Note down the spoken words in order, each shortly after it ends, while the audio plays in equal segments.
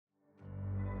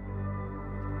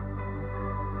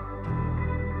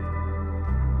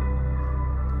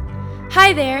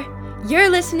Hi there. You're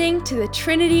listening to the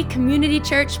Trinity Community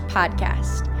Church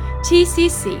podcast.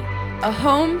 TCC, a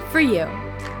home for you. All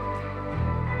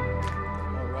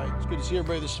right, it's good to see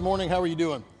everybody this morning. How are you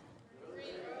doing?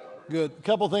 Good. A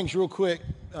couple things real quick.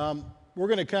 We're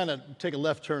going to kind of take a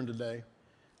left turn today.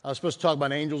 I was supposed to talk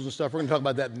about angels and stuff. We're going to talk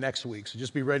about that next week, so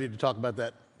just be ready to talk about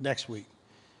that next week.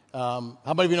 How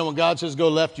many of you know when God says go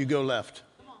left, you go left?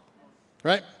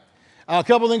 Right? A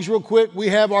couple things real quick. We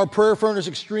have our Prayer Furnace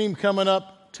Extreme coming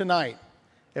up tonight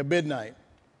at midnight.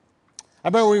 I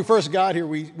remember when we first got here,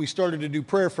 we started to do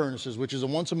prayer furnaces, which is a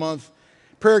once-a-month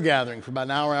prayer gathering for about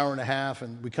an hour, hour and a half,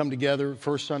 and we come together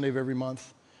first Sunday of every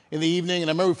month in the evening. And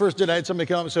I remember we first did it, I had somebody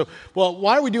come up and say, well,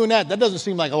 why are we doing that? That doesn't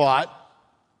seem like a lot.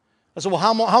 I said, well,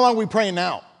 how long are we praying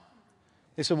now?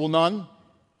 They said, well, none.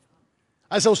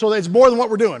 I said, well, so it's more than what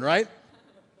we're doing, right?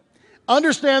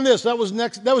 Understand this, that was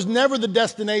never the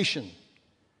destination.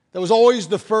 That was always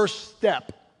the first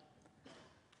step.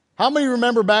 How many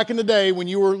remember back in the day when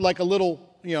you were like a little,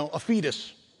 a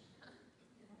fetus?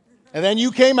 And then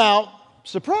you came out,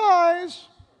 surprise,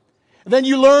 and then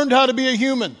you learned how to be a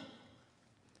human.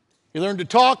 You learned to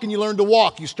talk and you learned to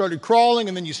walk. You started crawling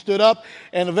and then you stood up.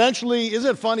 And eventually, isn't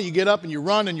it funny? You get up and you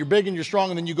run and you're big and you're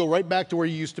strong and then you go right back to where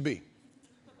you used to be.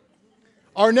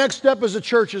 Our next step as a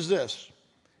church is this.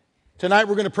 Tonight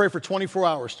we're going to pray for 24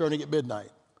 hours starting at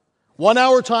midnight. 1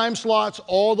 hour time slots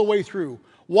all the way through.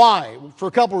 Why? For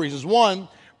a couple reasons. One,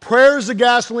 prayer is the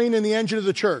gasoline in the engine of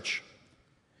the church.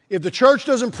 If the church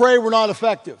doesn't pray, we're not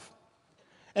effective.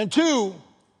 And two,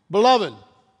 beloved,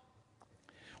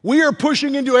 we are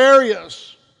pushing into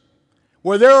areas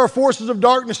where there are forces of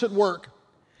darkness at work.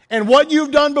 And what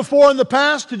you've done before in the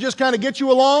past to just kind of get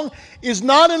you along is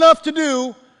not enough to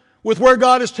do with where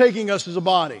God is taking us as a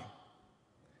body.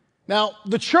 Now,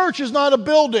 the church is not a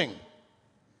building.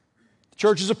 The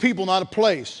church is a people, not a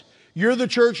place. You're the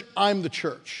church, I'm the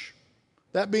church.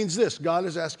 That means this, God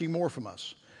is asking more from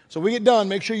us. So we get done,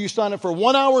 make sure you sign up for a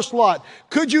 1 hour slot.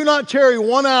 Could you not tarry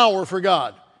 1 hour for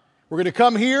God? We're going to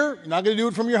come here. You're not going to do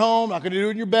it from your home, not going to do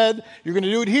it in your bed. You're going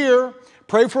to do it here,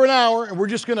 pray for an hour, and we're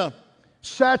just going to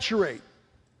saturate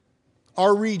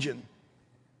our region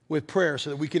with prayer so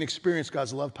that we can experience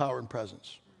God's love, power, and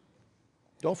presence.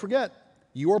 Don't forget,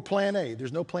 you're plan A.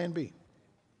 There's no plan B.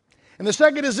 And the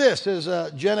second is this,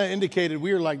 as Jenna indicated,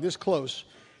 we are like this close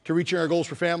to reaching our goals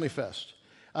for Family Fest.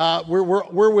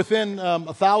 We're within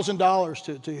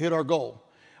 $1,000 to hit our goal.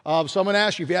 So I'm going to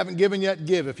ask you, if you haven't given yet,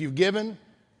 give. If you've given,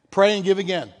 pray and give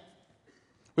again.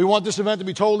 We want this event to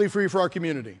be totally free for our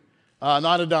community,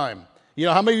 not a dime.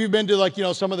 How many of you have been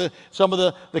to some of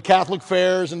the Catholic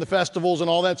fairs and the festivals and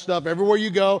all that stuff? Everywhere you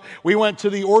go, we went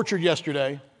to the Orchard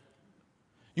yesterday.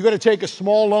 You got to take a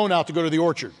small loan out to go to the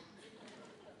Orchard.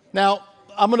 Now,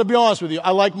 I'm going to be honest with you.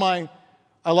 I like my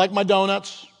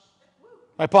donuts,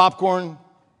 my popcorn,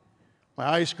 my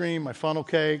ice cream, my funnel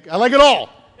cake. I like it all.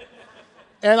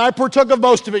 And I partook of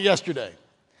most of it yesterday.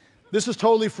 This is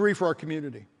totally free for our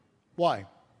community. Why?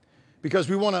 Because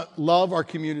we want to love our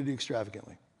community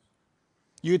extravagantly.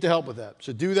 You get to help with that.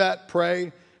 So do that,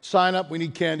 pray, sign up. We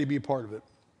need Candy to be a part of it.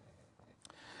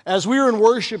 As we were in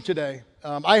worship today,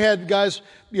 I had guys,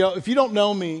 if you don't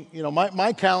know me,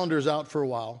 my calendar is out for a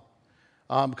while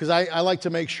because I like to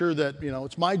make sure that,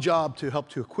 it's my job to help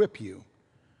to equip you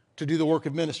to do the work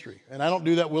of ministry. And I don't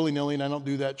do that willy-nilly and I don't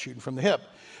do that shooting from the hip.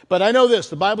 But I know this,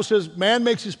 the Bible says man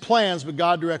makes his plans, but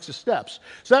God directs his steps.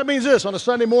 So that means this, on a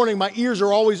Sunday morning, my ears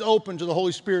are always open to the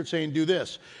Holy Spirit saying, do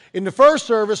this. In the first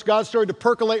service, God started to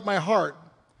percolate my heart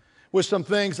with some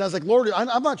things. And I was like, Lord,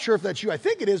 I'm not sure if that's you. I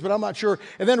think it is, but I'm not sure.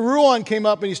 And then Ruan came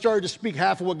up and he started to speak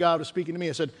half of what God was speaking to me.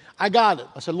 I said, I got it.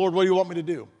 I said, Lord, what do you want me to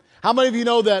do? How many of you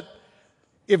know that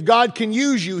if God can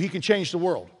use you, he can change the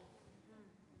world?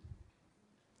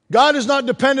 God is not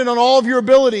dependent on all of your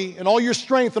ability and all your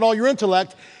strength and all your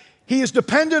intellect. He is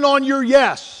dependent on your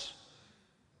yes.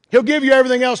 He'll give you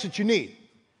everything else that you need.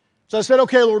 So I said,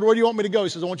 okay, Lord, where do you want me to go? He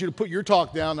says, I want you to put your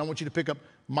talk down. And I want you to pick up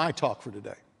my talk for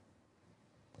today.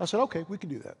 I said, okay, we can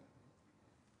do that.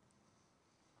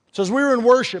 So as we were in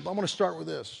worship, I'm going to start with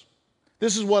this.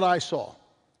 This is what I saw.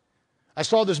 I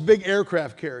saw this big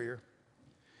aircraft carrier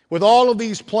with all of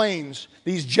these planes,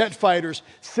 these jet fighters,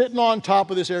 sitting on top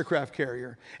of this aircraft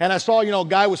carrier. And I saw, a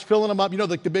guy was filling them up,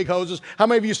 like the big hoses. How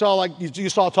many of you saw, you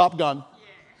saw Top Gun? Yeah.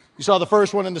 You saw the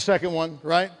first one and the second one,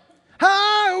 right?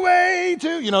 Highway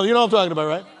to, you know what I'm talking about,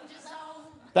 right?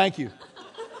 Thank you.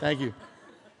 Thank you.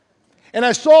 And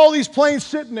I saw all these planes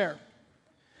sitting there.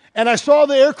 And I saw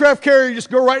the aircraft carrier just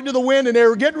go right into the wind, and they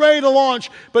were getting ready to launch,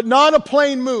 but not a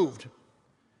plane moved.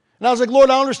 And I was like, Lord,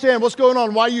 I don't understand. What's going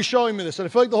on? Why are you showing me this? And I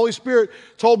feel like the Holy Spirit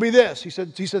told me this. He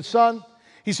said, son,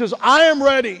 he says, I am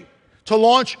ready to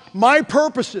launch my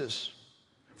purposes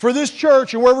for this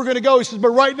church and where we're going to go. He says, but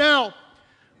right now,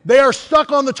 they are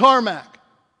stuck on the tarmac.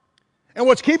 And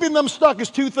what's keeping them stuck is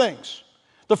two things.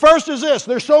 The first is this: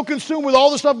 they're so consumed with all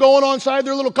the stuff going on inside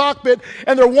their little cockpit,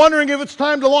 and they're wondering if it's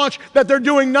time to launch, that they're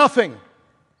doing nothing.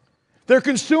 They're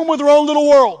consumed with their own little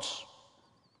worlds.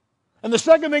 And the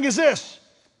second thing is this: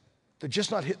 they're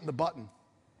just not hitting the button.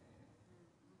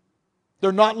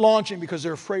 They're not launching because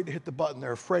they're afraid to hit the button.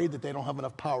 They're afraid that they don't have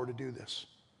enough power to do this.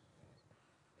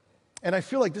 And I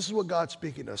feel like this is what God's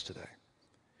speaking to us today.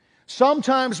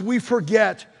 Sometimes we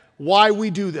forget why we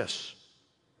do this.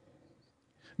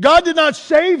 God did not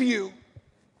save you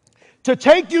to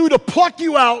take you, to pluck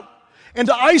you out, and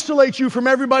to isolate you from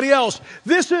everybody else.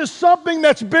 This is something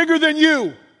that's bigger than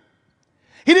you.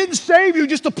 He didn't save you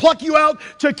just to pluck you out,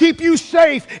 to keep you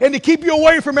safe and to keep you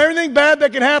away from everything bad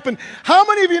that can happen. How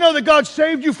many of you know that God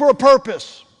saved you for a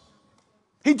purpose?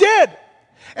 He did.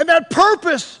 And that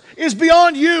purpose is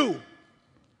beyond you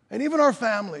and even our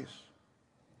families.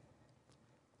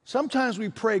 Sometimes we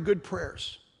pray good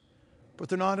prayers, but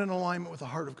they're not in alignment with the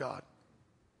heart of God.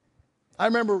 I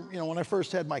remember, when I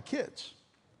first had my kids,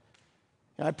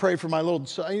 and I prayed for my little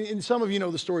son. And some of you know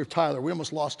the story of Tyler. We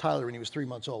almost lost Tyler when he was 3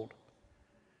 months old.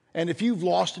 And if you've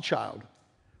lost a child,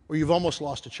 or you've almost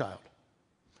lost a child,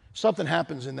 something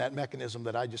happens in that mechanism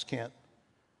that I just can't.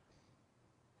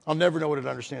 I'll never know what it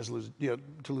understands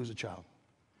to lose a child.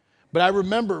 But I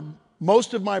remember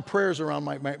most of my prayers around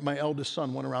my eldest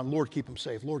son went around, Lord, keep him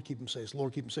safe. Lord, keep him safe.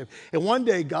 Lord, keep him safe. And one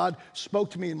day, God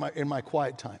spoke to me in my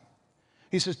quiet time.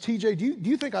 He says, TJ, do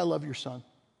you think I love your son?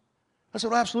 I said,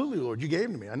 well, absolutely, Lord. You gave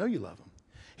him to me. I know you love him.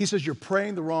 He says, you're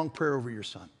praying the wrong prayer over your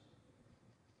son.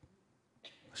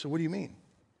 I said, what do you mean?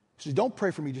 He says, don't pray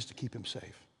for me just to keep him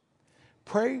safe.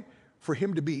 Pray for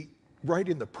him to be right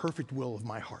in the perfect will of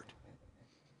my heart.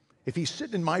 If he's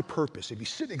sitting in my purpose, if he's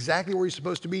sitting exactly where he's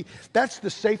supposed to be, that's the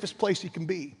safest place he can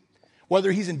be, whether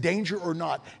he's in danger or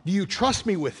not. Do you trust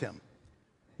me with him?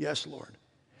 Yes, Lord.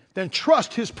 Then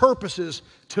trust his purposes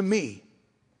to me.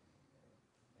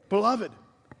 Beloved,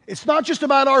 it's not just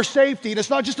about our safety, and it's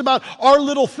not just about our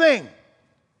little thing.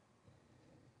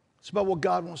 It's about what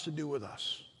God wants to do with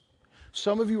us.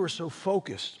 Some of you are so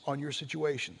focused on your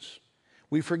situations,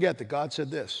 we forget that God said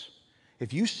this: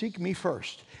 if you seek me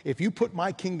first, if you put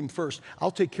my kingdom first, I'll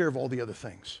take care of all the other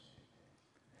things.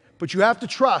 But you have to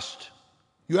trust.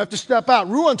 You have to step out.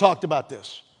 Ruan talked about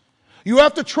this. You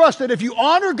have to trust that if you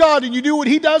honor God and you do what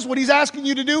he does, what he's asking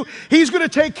you to do, he's going to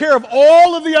take care of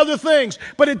all of the other things.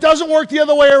 But it doesn't work the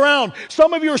other way around.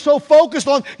 Some of you are so focused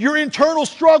on your internal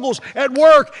struggles at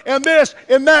work and this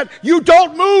and that, you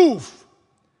don't move.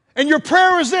 And your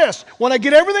prayer is this: when I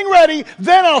get everything ready,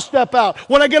 then I'll step out.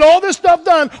 When I get all this stuff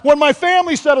done, when my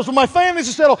family settles, when my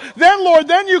family's settled, then, Lord,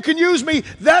 then you can use me.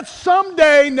 That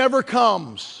someday never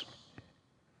comes.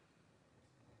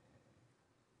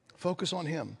 Focus on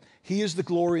him. He is the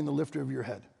glory and the lifter of your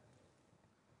head.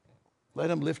 Let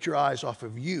him lift your eyes off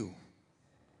of you.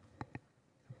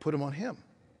 Put them on him.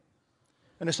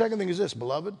 And the second thing is this,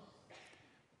 beloved: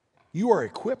 you are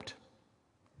equipped,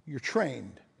 you're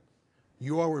trained,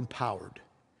 you are empowered.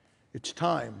 It's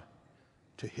time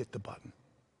to hit the button.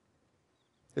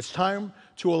 It's time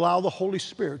to allow the Holy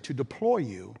Spirit to deploy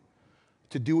you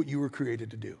to do what you were created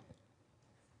to do.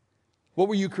 What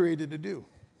were you created to do?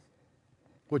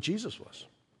 What Jesus was.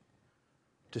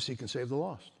 To seek and save the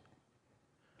lost.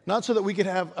 Not so that we could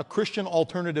have a Christian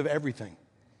alternative everything.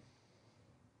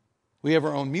 We have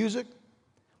our own music.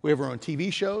 We have our own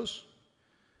TV shows.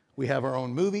 We have our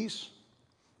own movies.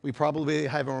 We probably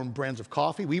have our own brands of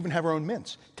coffee. We even have our own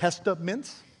mints. Testa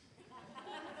mints.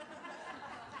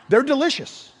 They're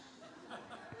delicious.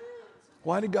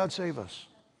 Why did God save us?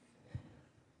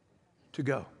 To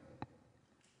go.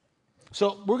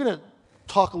 So we're going to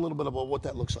talk a little bit about what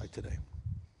that looks like today.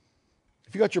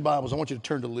 If you got your Bibles, I want you to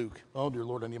turn to Luke. Oh, dear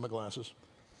Lord, I need my glasses.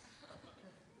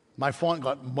 My font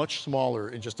got much smaller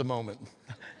in just a moment.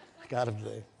 I got them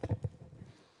today.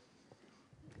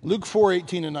 Luke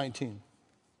 4:18 and 19.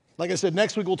 Like I said,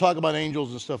 next week we'll talk about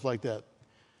angels and stuff like that.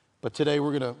 But today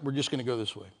we're just gonna go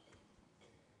this way.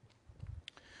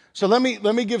 So let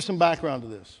me give some background to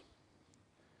this.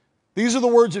 These are the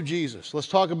words of Jesus. Let's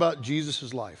talk about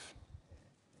Jesus' life.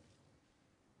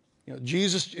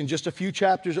 Jesus, in just a few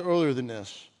chapters earlier than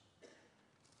this,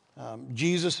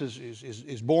 Jesus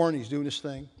is born, he's doing his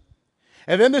thing.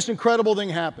 And then this incredible thing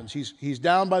happens. He's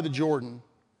down by the Jordan,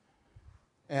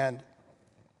 and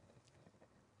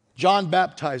John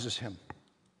baptizes him.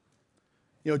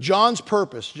 John's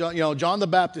purpose, John the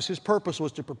Baptist, his purpose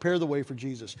was to prepare the way for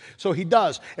Jesus. So he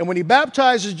does. And when he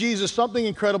baptizes Jesus, something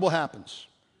incredible happens.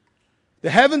 The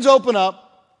heavens open up,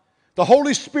 The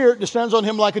Holy Spirit descends on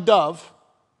him like a dove.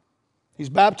 He's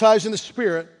baptized in the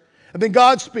Spirit. And then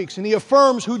God speaks and he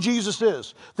affirms who Jesus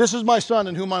is. This is my Son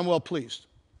in whom I'm well pleased.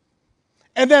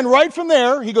 And then right from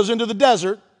there, he goes into the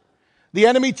desert. The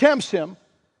enemy tempts him.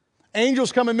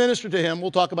 Angels come and minister to him.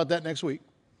 We'll talk about that next week.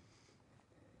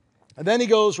 And then he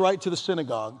goes right to the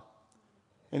synagogue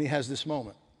and he has this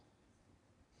moment.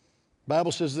 The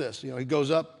Bible says this. He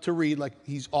goes up to read like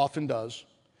he often does.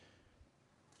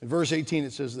 In verse 18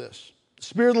 it says this. The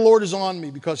Spirit of the Lord is on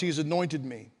me because he has anointed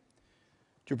me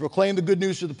to proclaim the good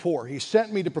news to the poor. He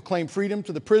sent me to proclaim freedom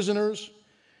to the prisoners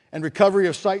and recovery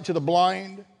of sight to the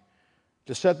blind,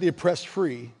 to set the oppressed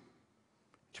free,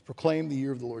 to proclaim the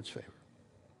year of the Lord's favor.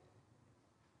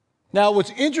 Now,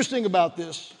 what's interesting about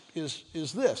this is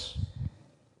this.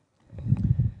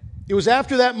 It was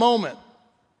after that moment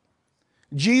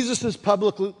Jesus'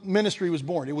 public ministry was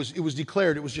born. It was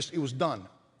declared. It was done.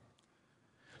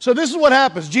 So this is what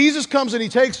happens. Jesus comes and he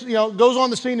goes on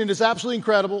the scene and it's absolutely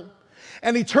incredible.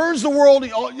 And he turns the world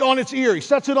on its ear. He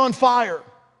sets it on fire.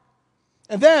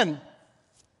 And then,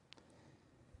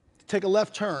 to take a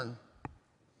left turn,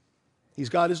 he's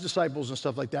got his disciples and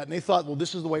stuff like that. And they thought, well,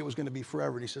 this is the way it was going to be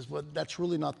forever. And he says, well, that's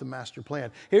really not the master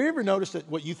plan. Have you ever noticed that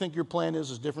what you think your plan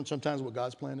is different sometimes than what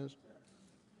God's plan is?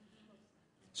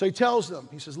 So he tells them,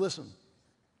 he says, listen.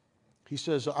 He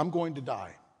says, I'm going to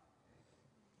die.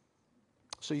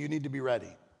 So you need to be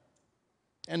ready.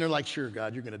 And they're like, sure,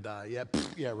 God, you're going to die.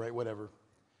 Yeah, right, whatever.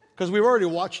 Because we've already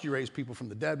watched you raise people from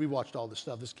the dead. We've watched all this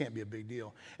stuff. This can't be a big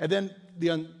deal. And then the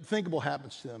unthinkable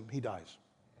happens to him. He dies.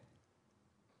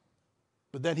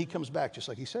 But then he comes back just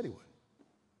like he said he would.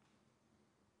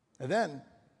 And then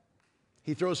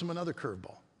he throws him another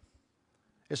curveball.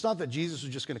 It's not that Jesus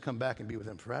was just going to come back and be with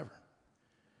him forever.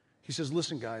 He says,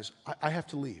 listen, guys, I have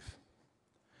to leave.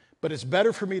 But it's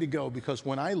better for me to go because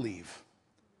when I leave,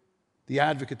 the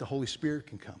advocate, the Holy Spirit,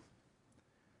 can come.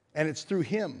 And it's through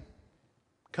him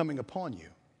coming upon you,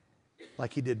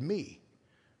 like he did me,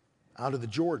 out of the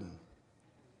Jordan.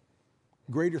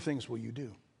 Greater things will you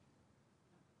do.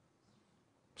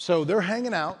 So they're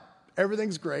hanging out.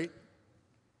 Everything's great.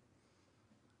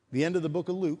 The end of the book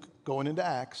of Luke, going into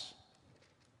Acts.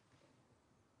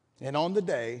 And on the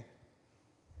day,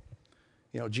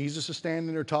 Jesus is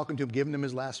standing there talking to him, giving him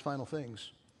his last final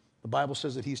things. The Bible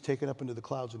says that he's taken up into the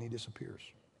clouds and he disappears.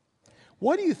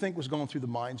 What do you think was going through the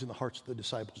minds and the hearts of the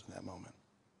disciples in that moment?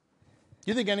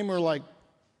 Do you think any of them were like,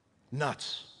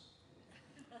 nuts?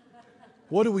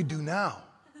 What do we do now?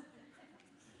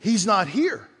 He's not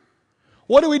here.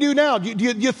 What do we do now? Do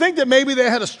you think that maybe they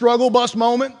had a struggle bus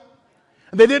moment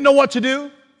and they didn't know what to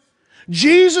do?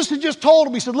 Jesus had just told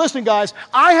them, he said, listen, guys,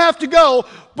 I have to go,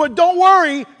 but don't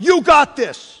worry, you got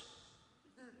this.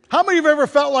 How many of you have ever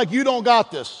felt like you don't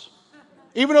got this?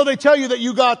 Even though they tell you that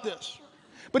you got this.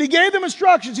 But he gave them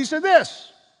instructions. He said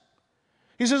this.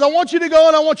 He says, I want you to go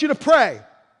and I want you to pray.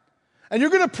 And you're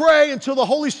going to pray until the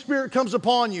Holy Spirit comes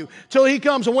upon you, till he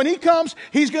comes. And when he comes,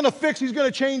 he's going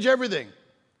to change everything.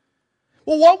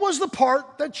 Well, what was the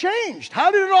part that changed?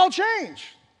 How did it all change?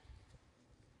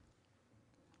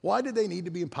 Why did they need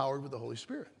to be empowered with the Holy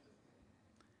Spirit?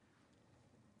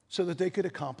 So that they could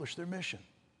accomplish their mission.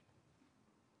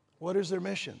 What is their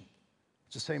mission?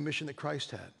 It's the same mission that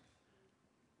Christ had.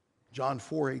 John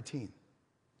 4:18.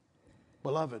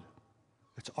 Beloved,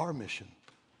 it's our mission.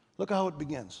 Look how it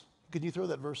begins. Can you throw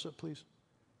that verse up, please?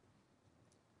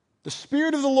 The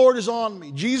Spirit of the Lord is on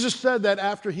me. Jesus said that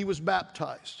after he was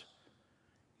baptized.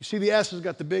 You see the S has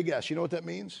got the big S. You know what that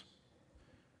means?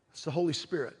 It's the Holy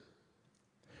Spirit.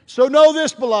 So know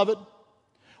this, beloved.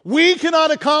 We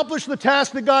cannot accomplish the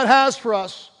task that God has for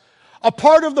us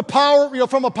apart of the power,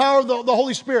 from a power of the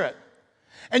Holy Spirit.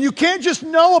 And you can't just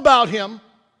know about him.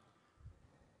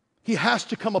 He has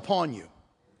to come upon you.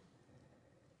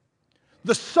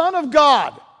 The Son of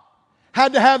God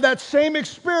had to have that same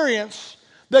experience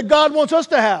that God wants us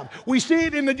to have. We see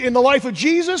it in the life of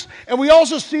Jesus, and we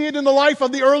also see it in the life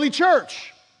of the early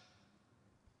church.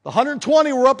 The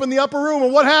 120 were up in the upper room,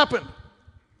 and what happened?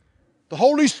 The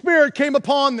Holy Spirit came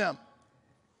upon them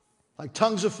like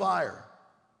tongues of fire.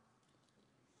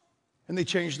 And they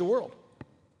changed the world.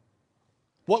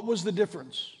 What was the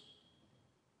difference?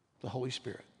 The Holy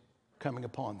Spirit coming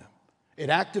upon them. It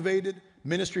activated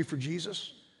ministry for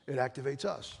Jesus. It activates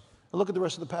us. Now look at the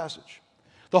rest of the passage.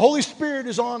 The Holy Spirit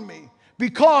is on me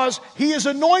because he has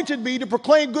anointed me to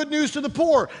proclaim good news to the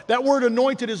poor. That word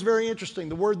anointed is very interesting.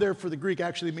 The word there for the Greek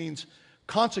actually means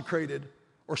consecrated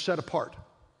or set apart.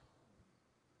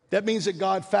 That means that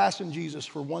God fastened Jesus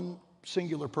for one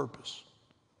singular purpose,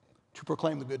 to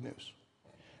proclaim the good news.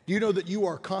 Do you know that you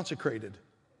are consecrated,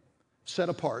 set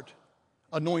apart,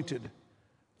 anointed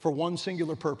for one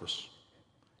singular purpose.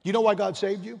 You know why God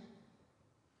saved you?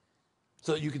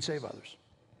 So that you can save others.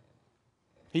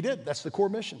 He did. That's the core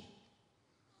mission.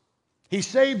 He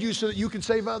saved you so that you can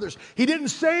save others. He didn't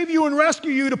save you and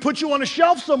rescue you to put you on a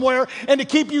shelf somewhere and to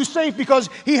keep you safe because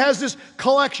he has this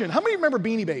collection. How many remember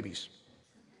Beanie Babies?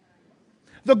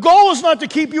 The goal is not to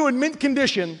keep you in mint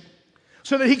condition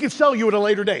so that he can sell you at a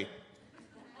later date.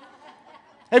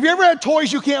 Have you ever had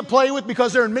toys you can't play with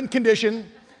because they're in mint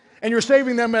condition and you're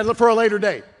saving them for a later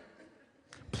date?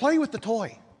 Play with the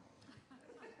toy.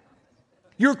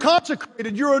 You're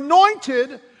consecrated. You're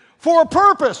anointed for a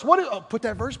purpose. Put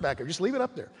that verse back there. Just leave it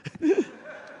up there.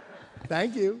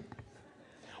 Thank you.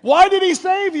 Why did he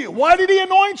save you? Why did he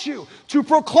anoint you? To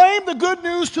proclaim the good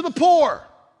news to the poor.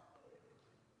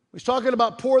 He's talking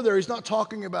about poor there. He's not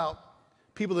talking about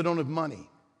people that don't have money.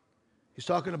 He's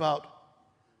talking about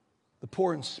the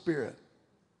poor in spirit.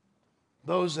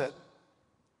 Those that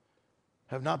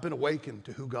have not been awakened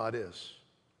to who God is.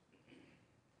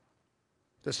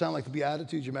 Does that sound like the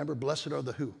Beatitudes? You remember? Blessed are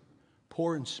the who?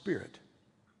 Poor in spirit.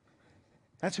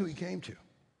 That's who he came to.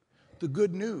 The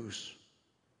good news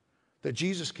that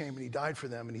Jesus came and he died for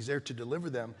them and he's there to deliver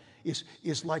them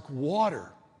is like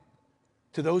water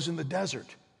to those in the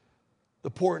desert,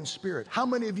 the poor in spirit. How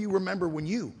many of you remember when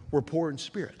you were poor in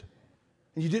spirit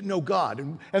and you didn't know God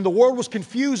and the world was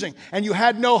confusing and you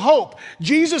had no hope?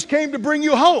 Jesus came to bring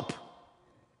you hope.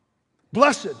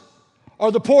 Blessed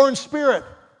are the poor in spirit.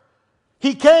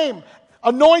 He came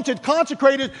anointed,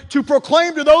 consecrated to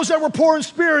proclaim to those that were poor in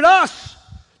spirit, us,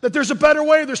 that there's a better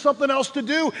way, there's something else to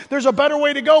do, there's a better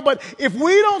way to go. But if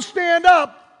we don't stand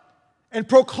up and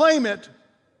proclaim it,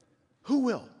 who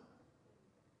will?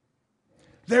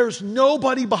 There's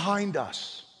nobody behind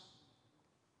us.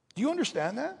 Do you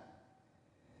understand that?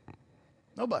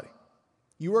 Nobody.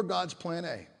 You are God's plan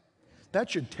A. That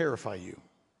should terrify you.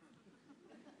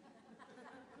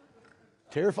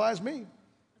 Terrifies me.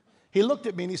 He looked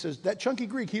at me and he says, that chunky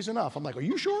Greek, he's enough. I'm like, are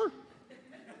you sure?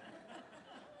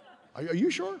 Are you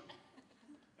sure?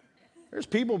 There's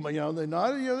people,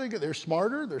 they're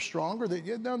smarter, they're stronger.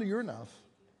 No, you're enough.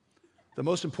 The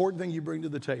most important thing you bring to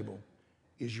the table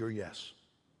is your yes.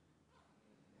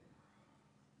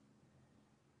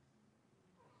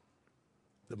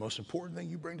 The most important thing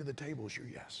you bring to the table is your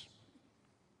yes.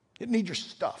 He doesn't need your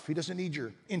stuff. He doesn't need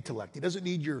your intellect. He doesn't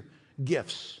need your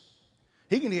gifts.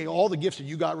 He can take all the gifts that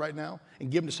you got right now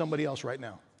and give them to somebody else right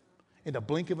now. In the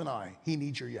blink of an eye, he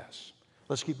needs your yes.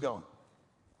 Let's keep going.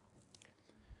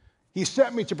 He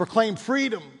sent me to proclaim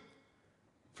freedom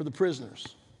for the prisoners.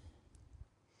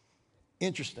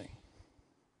 Interesting.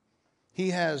 He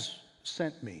has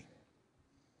sent me.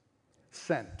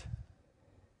 Sent.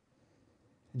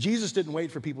 Jesus didn't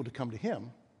wait for people to come to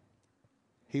him.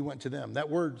 He went to them. That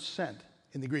word sent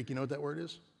in the Greek, you know what that word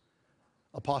is?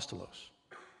 Apostolos.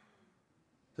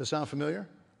 Does that sound familiar?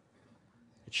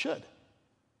 It should.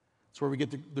 That's where we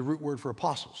get the root word for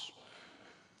apostles.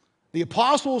 The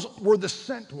apostles were the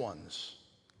sent ones.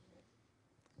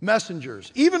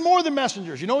 Messengers. Even more than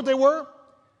messengers. You know what they were?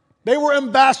 They were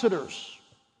ambassadors.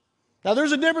 Now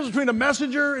there's a difference between a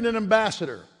messenger and an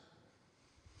ambassador.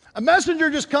 A messenger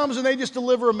just comes and they just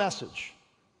deliver a message.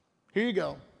 Here you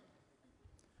go.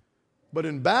 But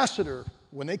an ambassador,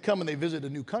 when they come and they visit a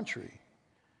new country,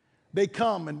 they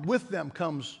come and with them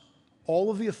comes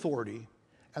all of the authority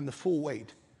and the full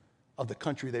weight of the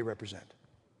country they represent.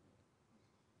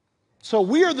 So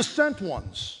we are the sent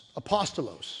ones,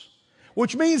 apostolos,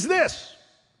 which means this.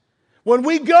 When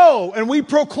we go and we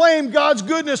proclaim God's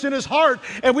goodness in his heart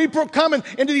and we come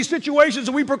into these situations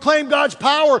and we proclaim God's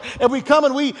power and we come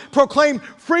and we proclaim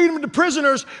freedom to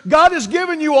prisoners, God has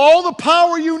given you all the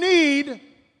power you need,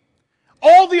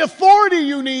 all the authority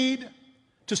you need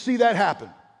to see that happen.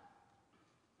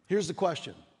 Here's the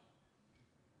question.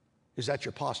 Is that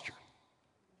your posture?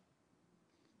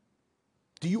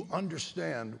 Do you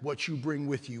understand what you bring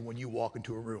with you when you walk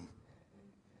into a room?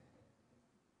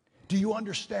 Do you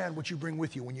understand what you bring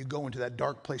with you when you go into that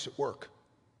dark place at work?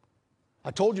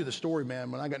 I told you the story,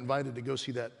 man, when I got invited to go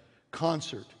see that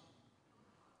concert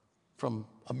from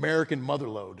American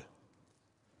Motherlode.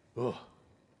 Ugh.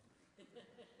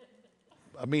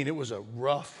 I mean, it was a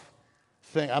rough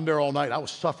thing. I'm there all night. I was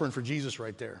suffering for Jesus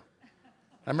right there.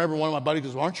 I remember one of my buddies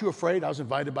goes, aren't you afraid? I was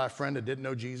invited by a friend that didn't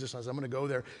know Jesus. I said, I'm going to go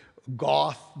there.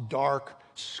 Goth, dark,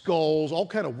 skulls, all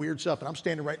kind of weird stuff. And I'm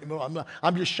standing right in the middle.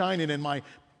 I'm just shining in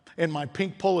my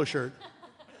pink polo shirt.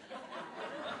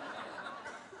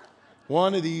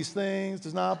 One of these things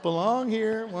does not belong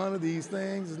here. One of these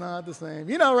things is not the same.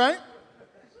 You know, right?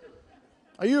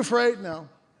 Are you afraid? No.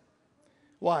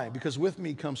 Why? Because with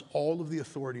me comes all of the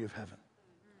authority of heaven.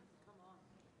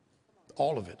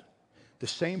 All of it. The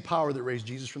same power that raised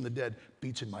Jesus from the dead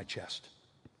beats in my chest.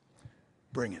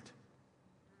 Bring it.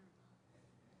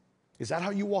 Is that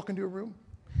how you walk into a room?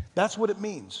 That's what it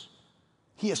means.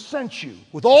 He has sent you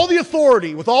with all the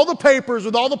authority, with all the papers,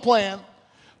 with all the plan,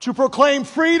 to proclaim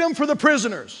freedom for the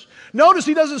prisoners. Notice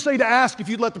he doesn't say to ask if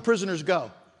you'd let the prisoners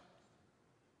go.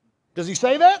 Does he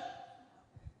say that?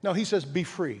 No, he says be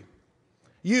free.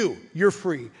 You're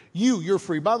free. You're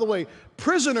free. By the way,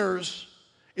 prisoners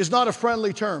is not a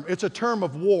friendly term. It's a term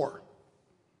of war.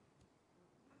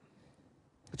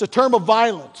 It's a term of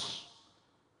violence.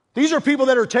 These are people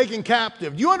that are taken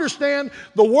captive. Do you understand?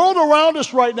 The world around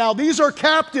us right now, these are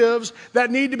captives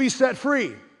that need to be set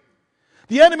free.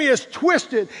 The enemy is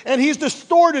twisted and he's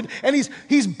distorted and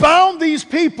he's bound these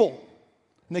people.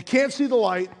 And they can't see the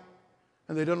light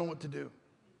and they don't know what to do.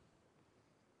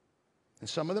 And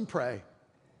some of them pray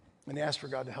and they ask for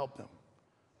God to help them.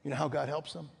 You know how God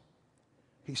helps them?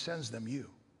 He sends them you.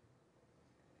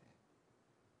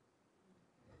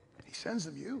 He sends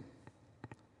them you.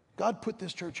 God put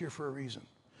this church here for a reason.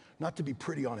 Not to be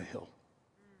pretty on a hill.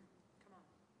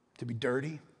 To be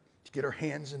dirty, to get our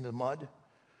hands in the mud,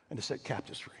 and to set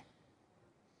captives free.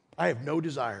 I have no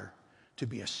desire to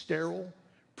be a sterile,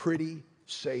 pretty,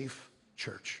 safe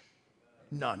church.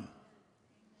 None.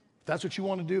 If that's what you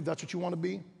want to do, if that's what you want to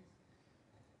be,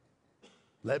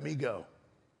 let me go.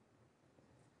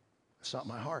 That's not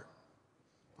my heart.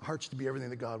 My heart's to be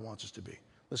everything that God wants us to be.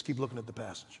 Let's keep looking at the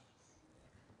passage.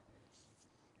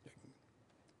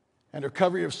 And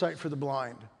recovery of sight for the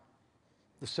blind,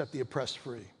 to set the oppressed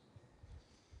free.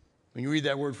 When you read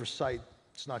that word for sight,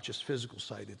 it's not just physical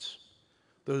sight, it's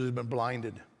those who have been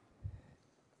blinded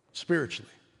spiritually.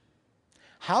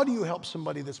 How do you help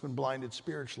somebody that's been blinded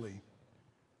spiritually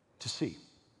to see?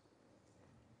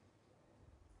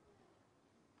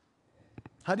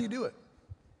 How do you do it?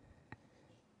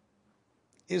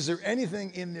 Is there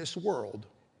anything in this world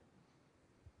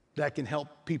that can help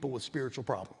people with spiritual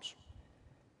problems?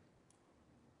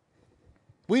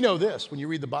 We know this when you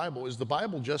read the Bible. Is the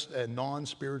Bible just a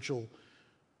non-spiritual,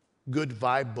 good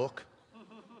vibe book?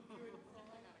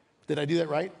 Did I do that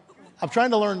right? I'm trying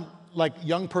to learn like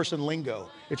young person lingo.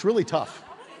 It's really tough.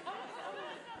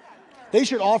 They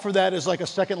should offer that as like a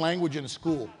second language in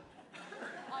school.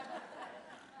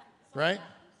 Right?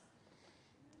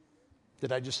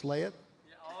 Did I just slay it?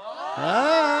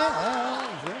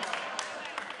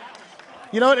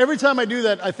 You know what? Every time I do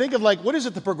that, I think of like, what is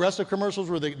it, the Progressive commercials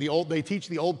where they teach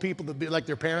the old people to be like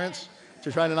their parents,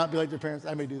 to try to not be like their parents?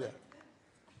 I may do that.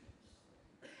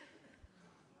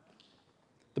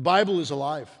 The Bible is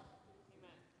alive.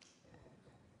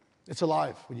 It's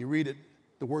alive. When you read it,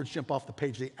 the words jump off the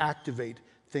page. They activate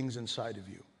things inside of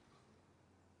you.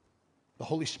 The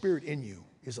Holy Spirit in you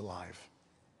is alive.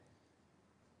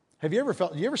 Have you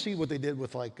ever see what they did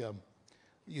with like,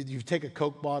 you take a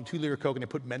Coke bottle, 2-liter Coke, and they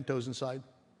put Mentos inside?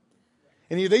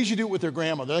 And they usually do it with their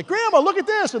grandma. They're like, Grandma, look at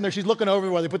this. And she's looking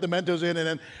over while they put the Mentos in, and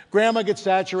then Grandma gets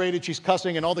saturated, she's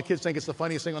cussing, and all the kids think it's the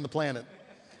funniest thing on the planet.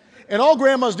 And all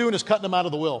Grandma's doing is cutting them out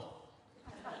of the will.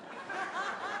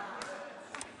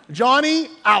 Johnny,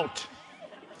 out.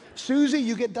 Susie,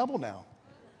 you get double now.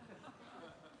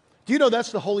 Do you know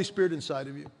that's the Holy Spirit inside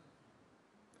of you?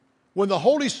 When the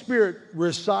Holy Spirit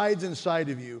resides inside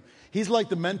of you, he's like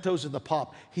the Mentos in the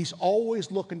pop. He's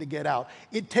always looking to get out.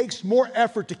 It takes more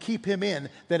effort to keep him in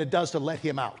than it does to let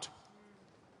him out.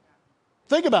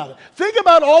 Think about it. Think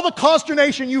about all the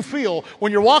consternation you feel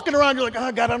when you're walking around. You're like,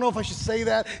 oh, God, I don't know if I should say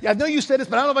that. Yeah, I know you said this,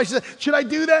 but I don't know if I should I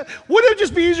do that? Wouldn't it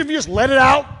just be easier if you just let it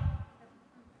out?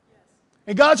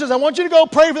 And God says, I want you to go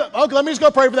pray for that. Okay, let me just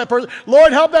go pray for that person.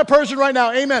 Lord, help that person right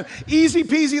now. Amen. Easy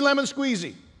peasy lemon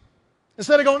squeezy.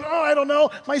 Instead of going, oh, I don't know.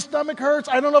 My stomach hurts.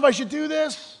 I don't know if I should do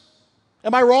this.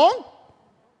 Am I wrong?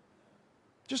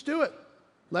 Just do it.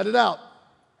 Let it out.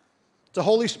 It's the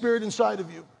Holy Spirit inside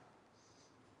of you.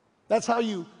 That's how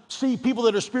you see people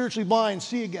that are spiritually blind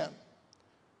see again.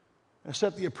 And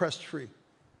set the oppressed free.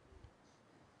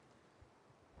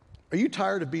 Are you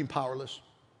tired of being powerless?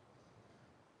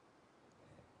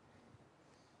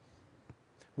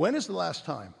 When is the last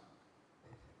time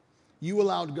you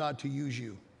allowed God to use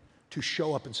you to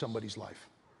show up in somebody's life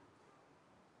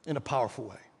in a powerful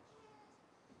way?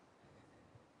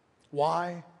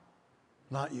 Why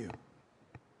not you?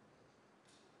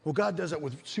 Well, God does that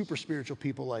with super spiritual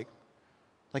people like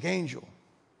Angel.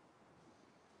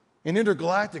 And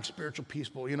intergalactic spiritual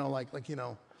people,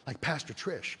 like Pastor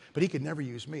Trish. But he could never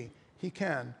use me. He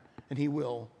can, and he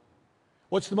will.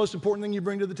 What's the most important thing you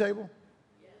bring to the table?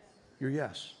 Yes. Your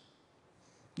yes.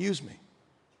 Use me.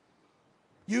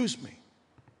 Use me.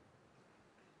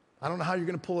 I don't know how you're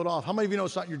going to pull it off. How many of you know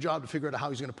it's not your job to figure out how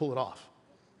he's going to pull it off?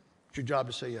 It's your job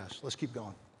to say yes. Let's keep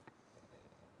going.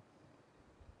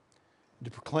 To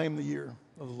proclaim the year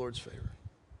of the Lord's favor.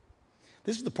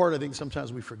 This is the part I think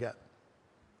sometimes we forget.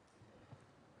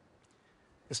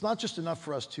 It's not just enough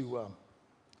for us to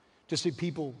see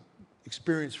people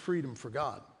experience freedom for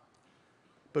God,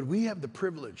 but we have the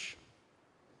privilege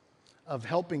of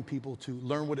helping people to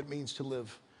learn what it means to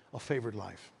live a favored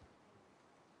life.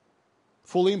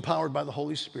 Fully empowered by the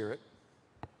Holy Spirit,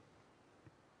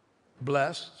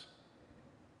 blessed,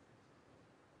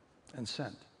 and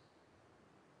sent.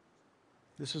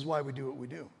 This is why we do what we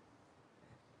do.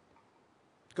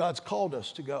 God's called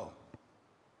us to go.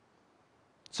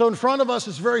 So in front of us,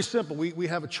 it's very simple. We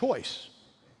have a choice.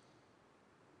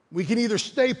 We can either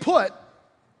stay put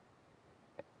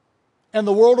and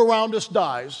the world around us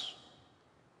dies,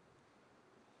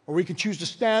 or we can choose to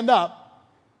stand up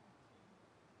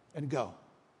and go.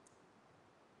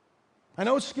 I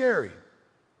know it's scary,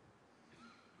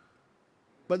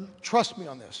 but trust me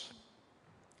on this.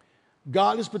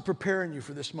 God has been preparing you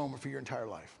for this moment for your entire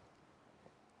life.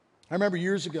 I remember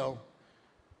years ago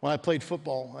when I played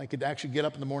football, I could actually get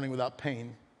up in the morning without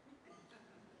pain.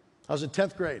 I was in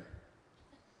 10th grade.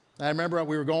 And I remember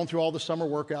we were going through all the summer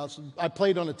workouts. I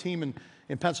played on a team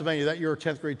in Pennsylvania. That year, our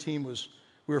 10th grade team we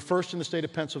were first in the state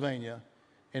of Pennsylvania,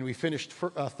 and we finished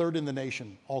third in the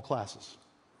nation, all classes.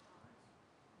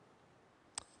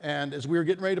 And as we were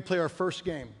getting ready to play our first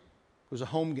game, it was a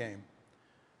home game,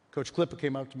 Coach Klippa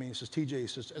came up to me and says, TJ, he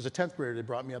says, as a 10th grader, they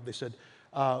brought me up. They said,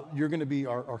 you're going to be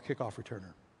our kickoff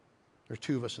returner. There's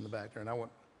two of us in the back there. And I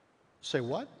went, say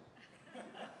what?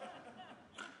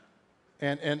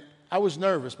 And I was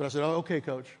nervous, but I said, oh, okay,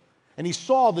 Coach. And he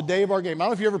saw the day of our game. I don't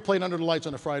know if you ever played under the lights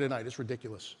on a Friday night. It's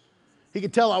ridiculous. He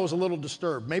could tell I was a little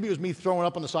disturbed. Maybe it was me throwing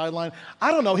up on the sideline.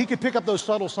 I don't know. He could pick up those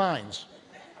subtle signs.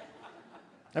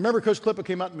 I remember Coach Klippa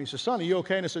came up to me and said, son, are you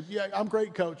okay? And I said, yeah, I'm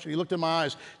great, Coach. And he looked in my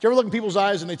eyes. Do you ever look in people's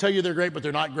eyes and they tell you they're great, but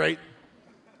they're not great?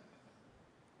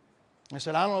 I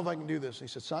said, I don't know if I can do this. He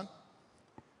said, son,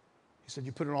 he said,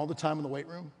 you put in all the time in the weight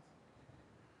room.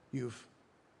 You've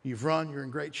run. You're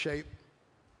in great shape.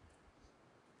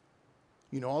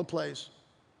 You know all the plays.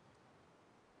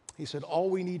 He said, all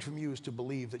we need from you is to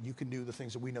believe that you can do the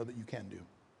things that we know that you can do.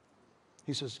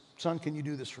 He says, son, can you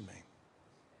do this for me?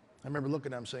 I remember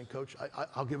looking at him saying, Coach,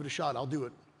 I'll give it a shot. I'll do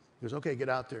it. He goes, okay, get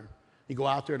out there. You go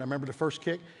out there, and I remember the first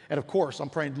kick. And, of course, I'm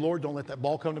praying, Lord, don't let that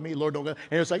ball come to me. Lord, don't go.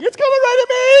 And it's like, it's coming right at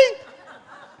me.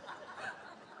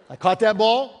 I caught that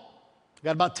ball.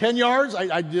 Got about 10 yards.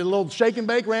 I did a little shake and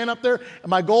bake, ran up there. And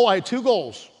my goal, I had two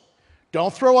goals.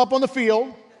 Don't throw up on the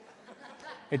field,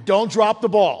 and don't drop the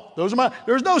ball.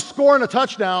 There's no scoring a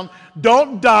touchdown.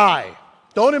 Don't die.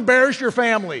 Don't embarrass your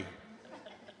family.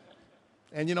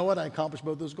 And you know what? I accomplished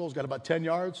both those goals. Got about 10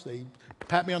 yards. They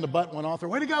pat me on the butt and went off there.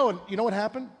 Way to go. And you know what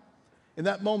happened? In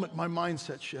that moment, my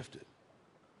mindset shifted.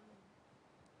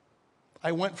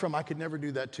 I went from I could never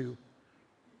do that to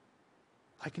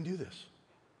I can do this.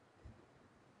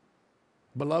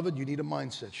 Beloved, you need a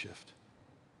mindset shift.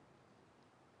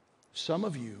 Some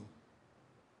of you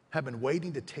have been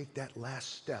waiting to take that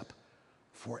last step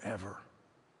forever.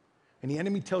 And the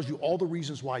enemy tells you all the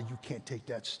reasons why you can't take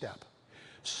that step.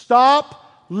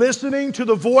 Stop listening to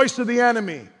the voice of the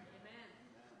enemy. Amen.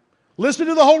 Listen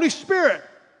to the Holy Spirit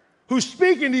who's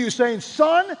speaking to you saying,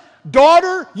 son,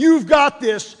 daughter, you've got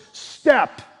this.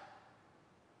 Step.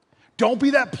 Don't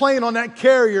be that plane on that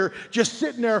carrier just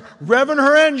sitting there revving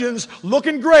her engines,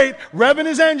 looking great, revving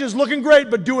his engines, looking great,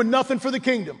 but doing nothing for the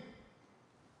kingdom.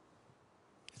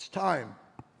 It's time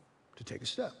to take a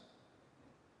step.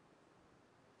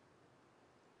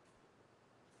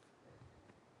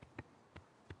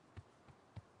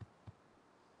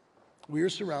 We are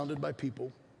surrounded by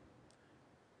people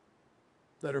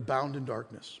that are bound in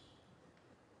darkness.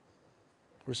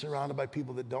 We're surrounded by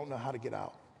people that don't know how to get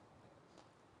out.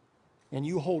 And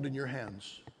you hold in your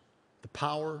hands the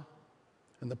power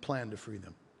and the plan to free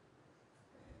them.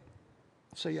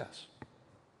 Say yes.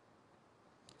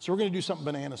 So we're going to do something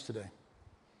bananas today.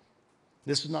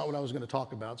 This is not what I was going to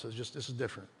talk about, so this is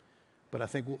different. But I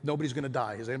think nobody's going to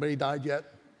die. Has anybody died yet?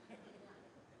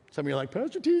 Some of you are like,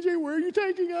 Pastor TJ, where are you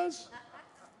taking us?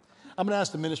 I'm going to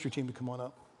ask the ministry team to come on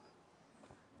up.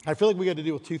 I feel like we got to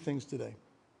deal with two things today.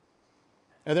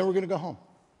 And then we're going to go home.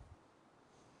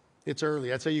 It's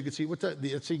early. I'd say you could see,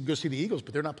 I'd say you can go see the Eagles,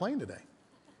 but they're not playing today.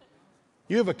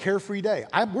 You have a carefree day.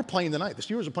 We're playing tonight. The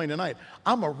Steelers are playing tonight.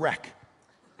 I'm a wreck.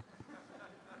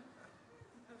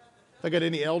 I got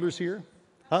any elders here?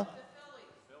 Huh?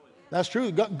 That's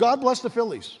true. God bless the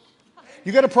Phillies.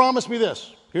 You got to promise me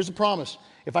this. Here's the promise.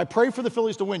 If I pray for the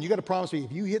Phillies to win, you got to promise me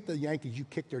if you hit the Yankees, you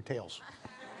kick their tails.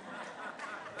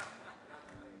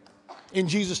 In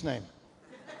Jesus' name.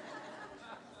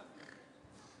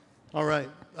 All right.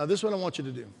 This is what I want you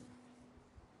to do.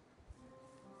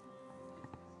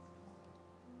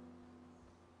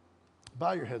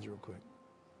 Bow your heads real quick.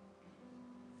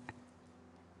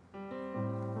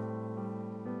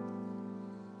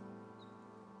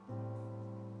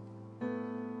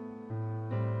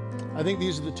 I think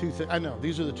these are the two things. I know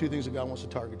these are the two things that God wants to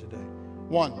target today.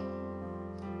 One,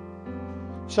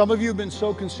 some of you have been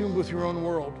so consumed with your own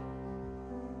world,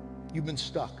 you've been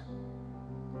stuck.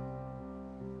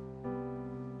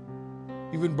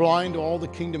 You've been blind to all the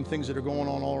kingdom things that are going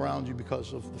on all around you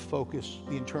because of the focus,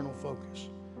 the internal focus.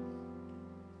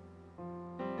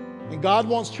 And God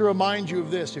wants to remind you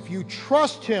of this. If you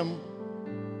trust Him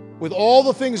with all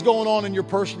the things going on in your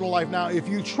personal life now, if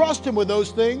you trust Him with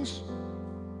those things,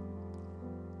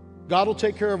 God will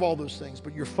take care of all those things.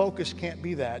 But your focus can't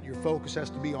be that. Your focus has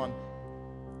to be on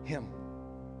Him.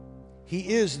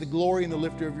 He is the glory and the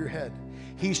lifter of your head.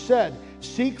 He said,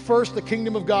 seek first the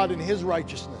kingdom of God and His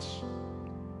righteousness.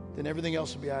 Then everything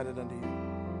else will be added unto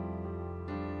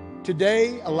you.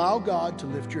 Today, allow God to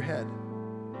lift your head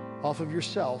off of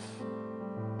yourself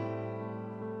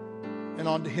and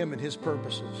onto Him and His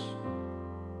purposes.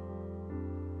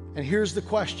 And here's the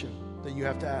question that you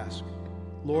have to ask.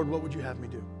 Lord, what would you have me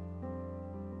do?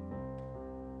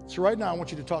 So right now, I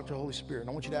want you to talk to the Holy Spirit. And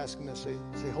I want you to ask Him this.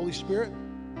 Say, Holy Spirit,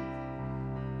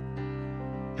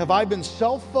 have I been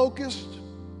self-focused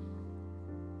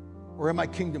or am I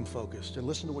kingdom-focused? And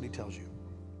listen to what He tells you.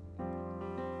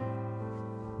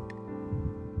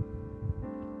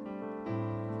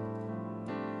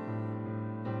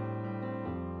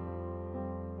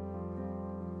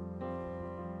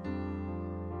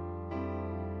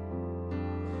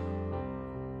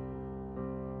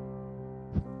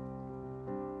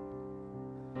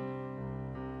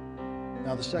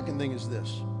 Now, the second thing is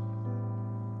this.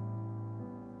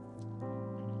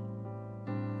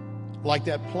 Like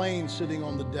that plane sitting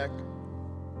on the deck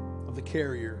of the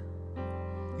carrier,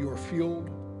 you are fueled,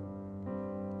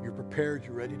 you're prepared,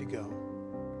 you're ready to go.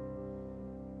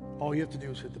 All you have to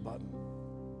do is hit the button.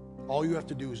 All you have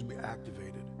to do is be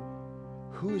activated.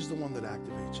 Who is the one that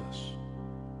activates us?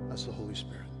 That's the Holy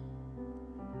Spirit.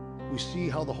 We see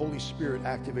how the Holy Spirit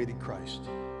activated Christ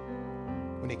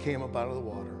when He came up out of the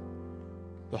water.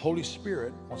 The Holy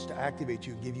Spirit wants to activate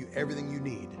you, give you everything you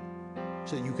need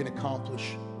so that you can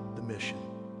accomplish the mission.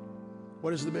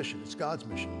 What is the mission? It's God's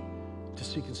mission, to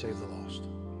seek and save the lost.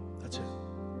 That's it.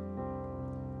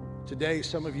 Today,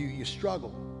 some of you, you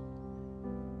struggle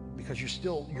because you're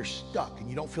stuck and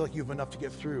you don't feel like you have enough to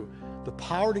get through. The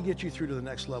power to get you through to the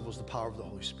next level is the power of the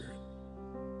Holy Spirit.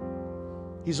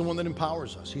 He's the one that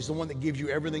empowers us. He's the one that gives you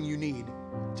everything you need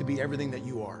to be everything that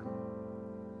you are.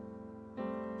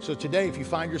 So today, if you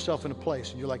find yourself in a place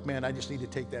and you're like, man, I just need to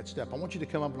take that step, I want you to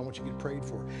come up and I want you to get prayed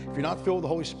for. If you're not filled with the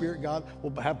Holy Spirit, God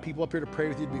will have people up here to pray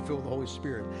with you to be filled with the Holy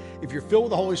Spirit. If you're filled with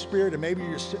the Holy Spirit and maybe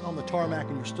you're sitting on the tarmac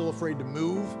and you're still afraid to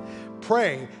move,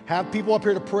 pray. Have people up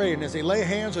here to pray. And as they lay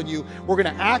hands on you, we're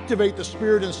going to activate the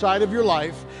Spirit inside of your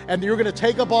life and you're going to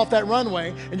take up off that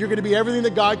runway and you're going to be everything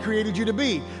that God created you to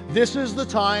be. This is the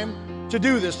time to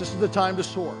do this. This is the time to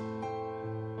soar.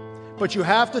 But you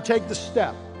have to take the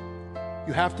step.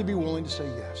 You have to be willing to say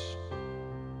yes.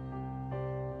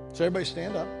 So everybody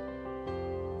stand up.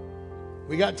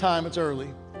 We got time. It's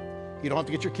early. You don't have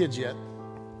to get your kids yet.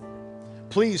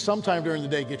 Please, sometime during the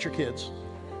day, get your kids.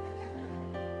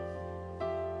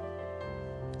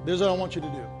 This is what I want you to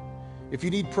do. If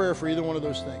you need prayer for either one of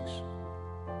those things,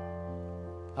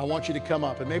 I want you to come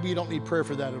up. And maybe you don't need prayer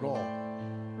for that at all.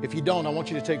 If you don't, I want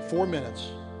you to take 4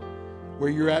 minutes where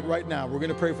you're at right now. We're going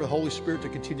to pray for the Holy Spirit to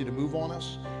continue to move on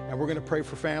us. And we're going to pray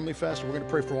for Family Fest. We're going to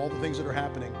pray for all the things that are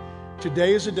happening.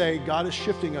 Today is a day God is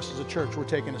shifting us as a church. We're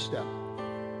taking a step.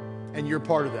 And you're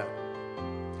part of that.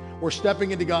 We're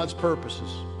stepping into God's purposes.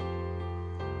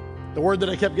 The word that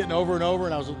I kept getting over and over,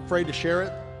 and I was afraid to share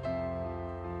it,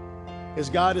 is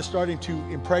God is starting to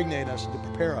impregnate us and to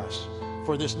prepare us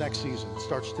for this next season. It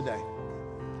starts today.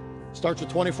 It starts with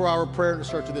 24-hour prayer and it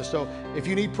starts with this. So if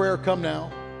you need prayer, come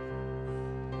now.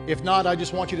 If not, I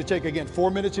just want you to take, again, 4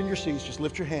 minutes in your seats. Just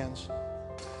lift your hands.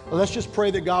 Let's just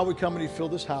pray that God would come and He'd fill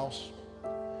this house.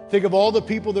 Think of all the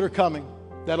people that are coming,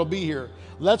 that'll be here.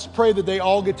 Let's pray that they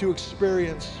all get to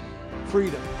experience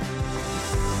freedom.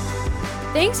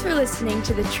 Thanks for listening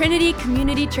to the Trinity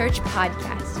Community Church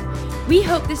podcast. We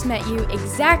hope this met you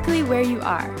exactly where you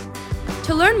are.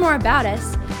 To learn more about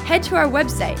us, head to our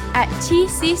website at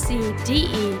tccde.com.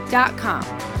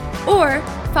 Or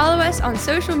follow us on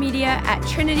social media at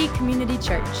Trinity Community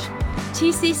Church.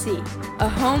 TCC, a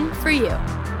home for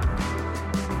you.